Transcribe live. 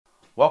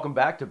Welcome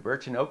back to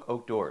Birch and Oak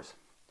Outdoors.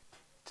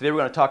 Today we're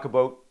going to talk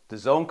about the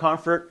Zone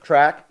Comfort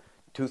Trac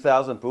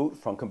 2000 boot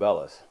from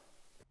Cabela's.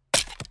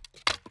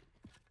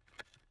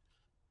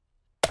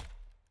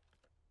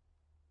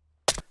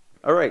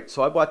 Alright,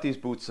 so I bought these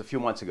boots a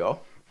few months ago.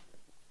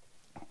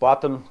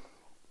 Bought them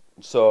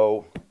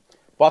for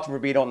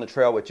being on the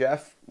trail with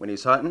Jeff when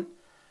he's hunting.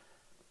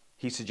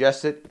 He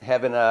suggested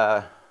having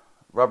a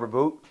rubber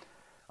boot.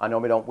 I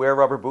normally don't wear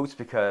rubber boots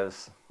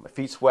because my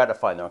feet sweat, I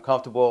find they're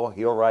uncomfortable,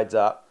 heel rides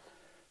up,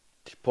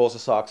 pulls the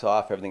socks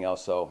off, everything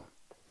else. So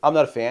I'm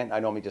not a fan. I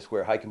normally just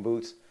wear hiking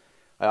boots.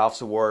 I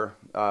also wore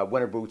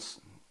winter boots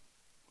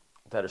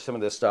that are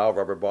similar to this style,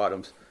 rubber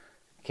bottoms,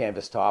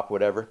 canvas top,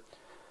 whatever.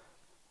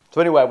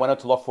 So anyway, I went out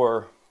to look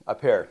for a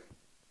pair.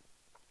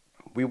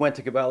 We went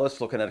to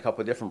Cabela's looking at a couple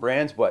of different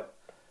brands, but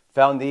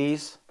found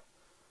these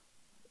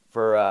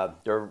for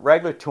they're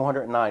regular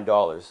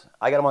 $209.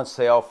 I got them on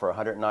sale for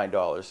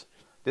 $109.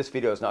 This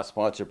video is not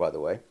sponsored, by the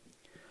way.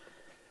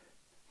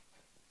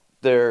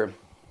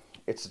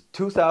 It's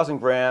 2,000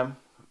 grams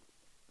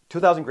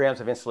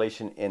of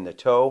insulation in the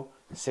toe,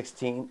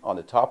 16 on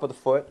the top of the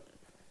foot,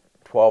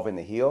 12 in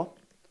the heel.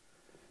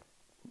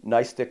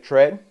 Nice thick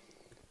tread.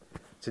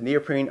 It's a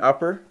neoprene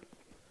upper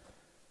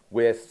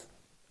with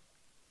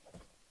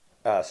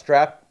a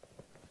strap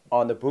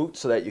on the boot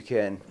so that you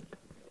can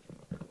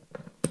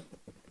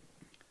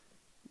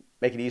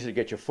make it easier to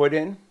get your foot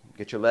in,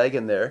 get your leg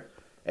in there,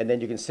 and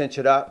then you can cinch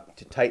it up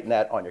to tighten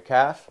that on your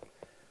calf.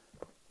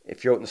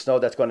 If you're out in the snow,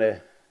 that's going to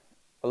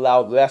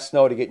allow less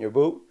snow to get in your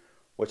boot,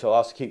 which will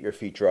also keep your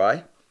feet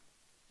dry.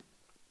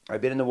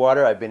 I've been in the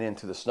water, I've been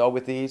into the snow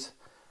with these.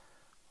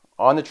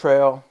 On the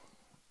trail,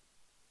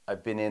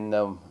 I've been in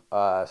them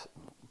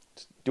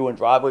doing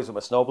driveways with my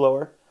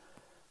snowblower.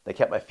 They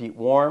kept my feet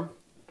warm,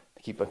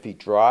 they keep my feet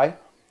dry,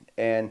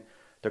 and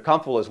they're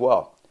comfortable as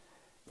well.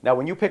 Now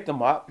when you pick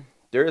them up,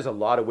 there is a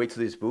lot of weight to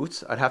these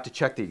boots. I'd have to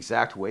check the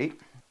exact weight.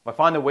 If I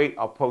find the weight,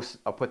 I'll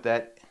put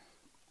that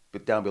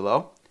down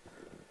below.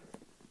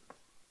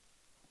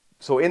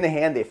 So in the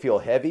hand, they feel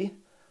heavy.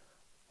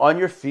 On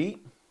your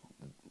feet,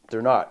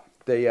 they're not.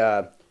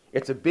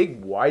 It's a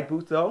big, wide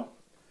boot though.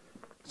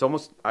 It's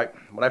almost,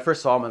 when I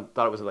first saw them, I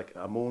thought it was like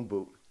a moon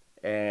boot.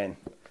 And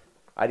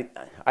I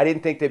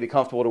didn't think they'd be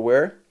comfortable to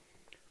wear.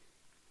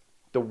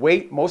 The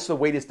weight, most of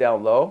the weight is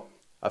down low.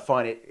 I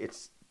find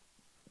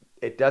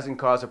it doesn't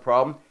cause a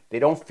problem. They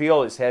don't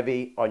feel as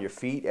heavy on your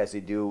feet as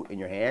they do in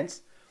your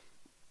hands.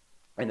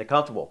 And they're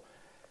comfortable.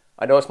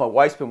 I noticed my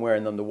wife's been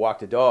wearing them to walk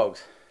the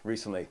dogs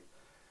recently.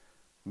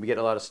 We get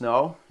a lot of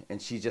snow,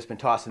 and she's just been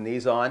tossing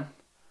these on.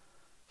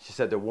 She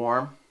said they're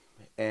warm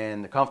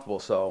and they're comfortable,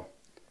 so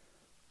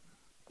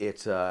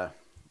it's a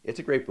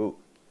great boot.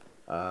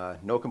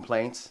 No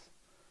complaints.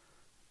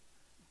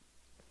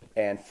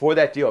 And for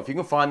that deal, if you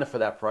can find them for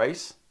that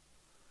price,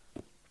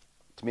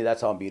 to me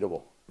that's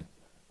unbeatable.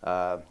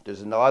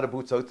 There's a lot of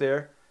boots out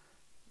there.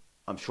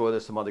 I'm sure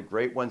there's some other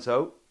great ones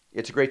out.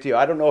 It's a great deal.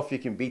 I don't know if you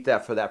can beat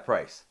that for that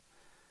price.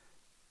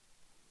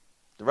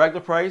 The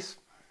regular price,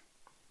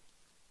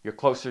 you're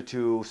closer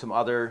to some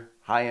other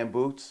high-end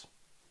boots.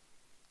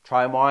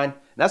 Try them on. And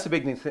that's the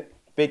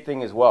big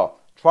thing as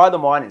well. Try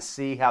them on and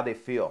see how they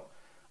feel.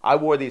 I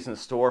wore these in the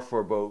store for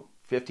about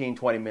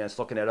 15-20 minutes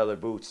looking at other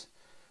boots.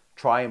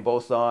 Trying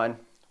both on,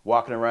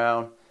 walking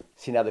around,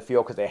 seeing how they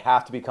feel, because they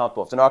have to be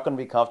comfortable. If they're not going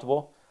to be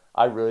comfortable,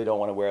 I really don't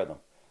want to wear them.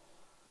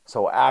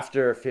 So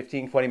after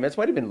 15-20 minutes,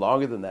 might have been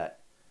longer than that,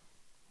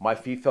 my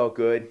feet felt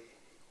good.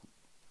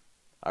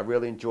 I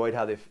really enjoyed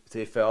how they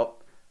felt.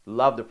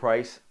 Loved the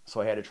price,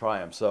 so I had to try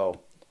them.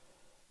 So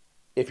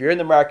if you're in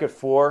the market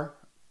for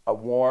a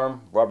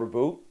warm rubber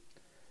boot,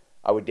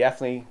 I would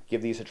definitely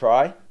give these a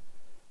try. At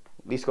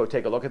least go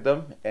take a look at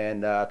them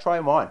and try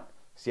them on.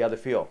 See how they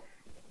feel.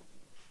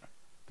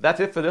 But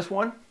that's it for this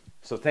one.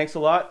 So thanks a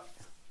lot.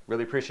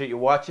 Really appreciate you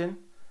watching.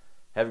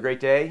 Have a great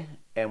day,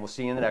 and we'll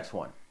see you in the next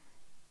one.